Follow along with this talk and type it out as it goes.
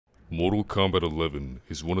Mortal Kombat 11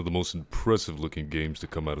 is one of the most impressive looking games to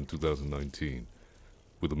come out in 2019,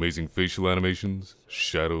 with amazing facial animations,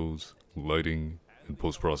 shadows, lighting, and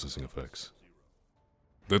post-processing effects.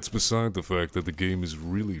 That's beside the fact that the game is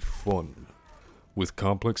really fun, with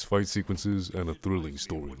complex fight sequences and a thrilling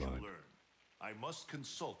storyline. I must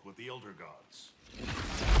consult with the Elder Gods.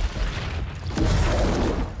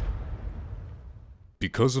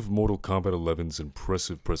 Because of Mortal Kombat 11's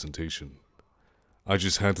impressive presentation, I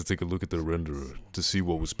just had to take a look at their renderer to see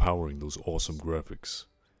what was powering those awesome graphics,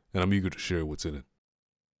 and I'm eager to share what's in it.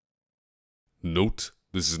 Note,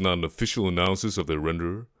 this is not an official analysis of their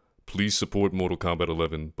renderer. Please support Mortal Kombat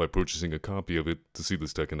 11 by purchasing a copy of it to see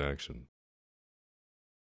this tech in action.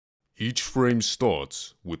 Each frame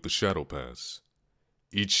starts with the Shadow Pass.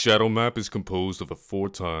 Each shadow map is composed of a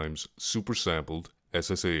 4x super sampled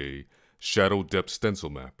SSAA shadow depth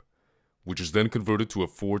stencil map, which is then converted to a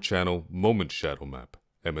 4-channel moment shadow map,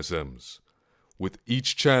 MSMs, with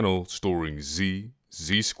each channel storing Z,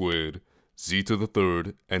 Z squared, Z to the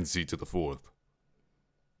third, and Z to the fourth.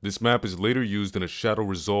 This map is later used in a shadow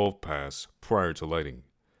resolve pass prior to lighting.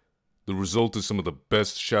 The result is some of the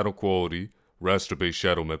best shadow quality raster-based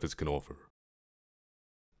shadow methods can offer.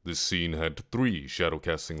 This scene had 3 shadow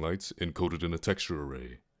casting lights encoded in a texture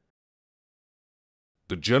array.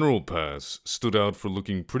 The general pass stood out for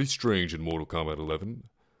looking pretty strange in Mortal Kombat 11.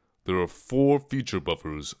 There are 4 feature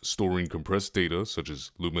buffers storing compressed data such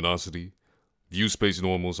as luminosity, view space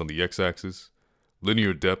normals on the x-axis,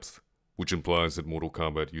 linear depth, which implies that Mortal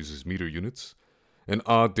Kombat uses meter units, and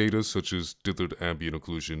odd data such as dithered ambient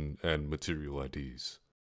occlusion and material IDs.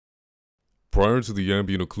 Prior to the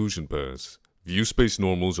ambient occlusion pass, view space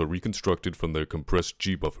normals are reconstructed from their compressed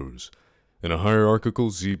G buffers, and a hierarchical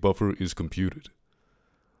Z buffer is computed.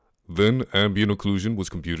 Then, ambient occlusion was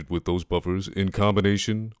computed with those buffers in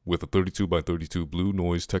combination with a 32x32 blue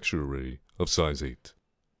noise texture array of size 8.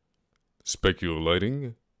 Specular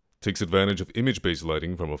lighting takes advantage of image-based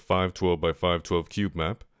lighting from a 512x512 cube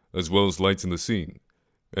map, as well as lights in the scene,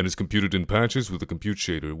 and is computed in patches with a compute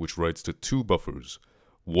shader which writes to 2 buffers,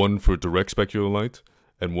 one for direct specular light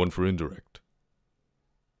and one for indirect.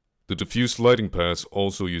 The diffuse lighting pass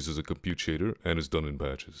also uses a compute shader and is done in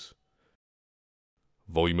patches.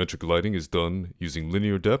 Volumetric lighting is done using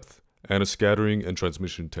linear depth and a scattering and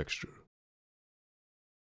transmission texture.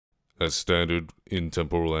 As standard in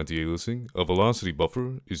temporal anti-aliasing, a velocity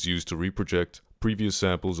buffer is used to reproject previous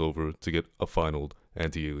samples over to get a final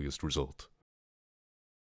anti-aliased result.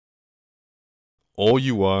 All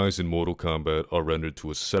UIs in Mortal Kombat are rendered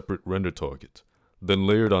to a separate render target, then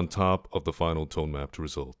layered on top of the final tone mapped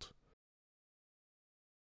result.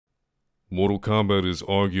 Mortal Kombat is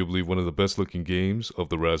arguably one of the best looking games of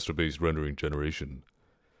the raster-based rendering generation.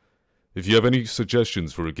 If you have any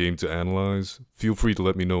suggestions for a game to analyze, feel free to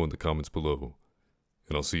let me know in the comments below,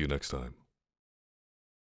 and I'll see you next time.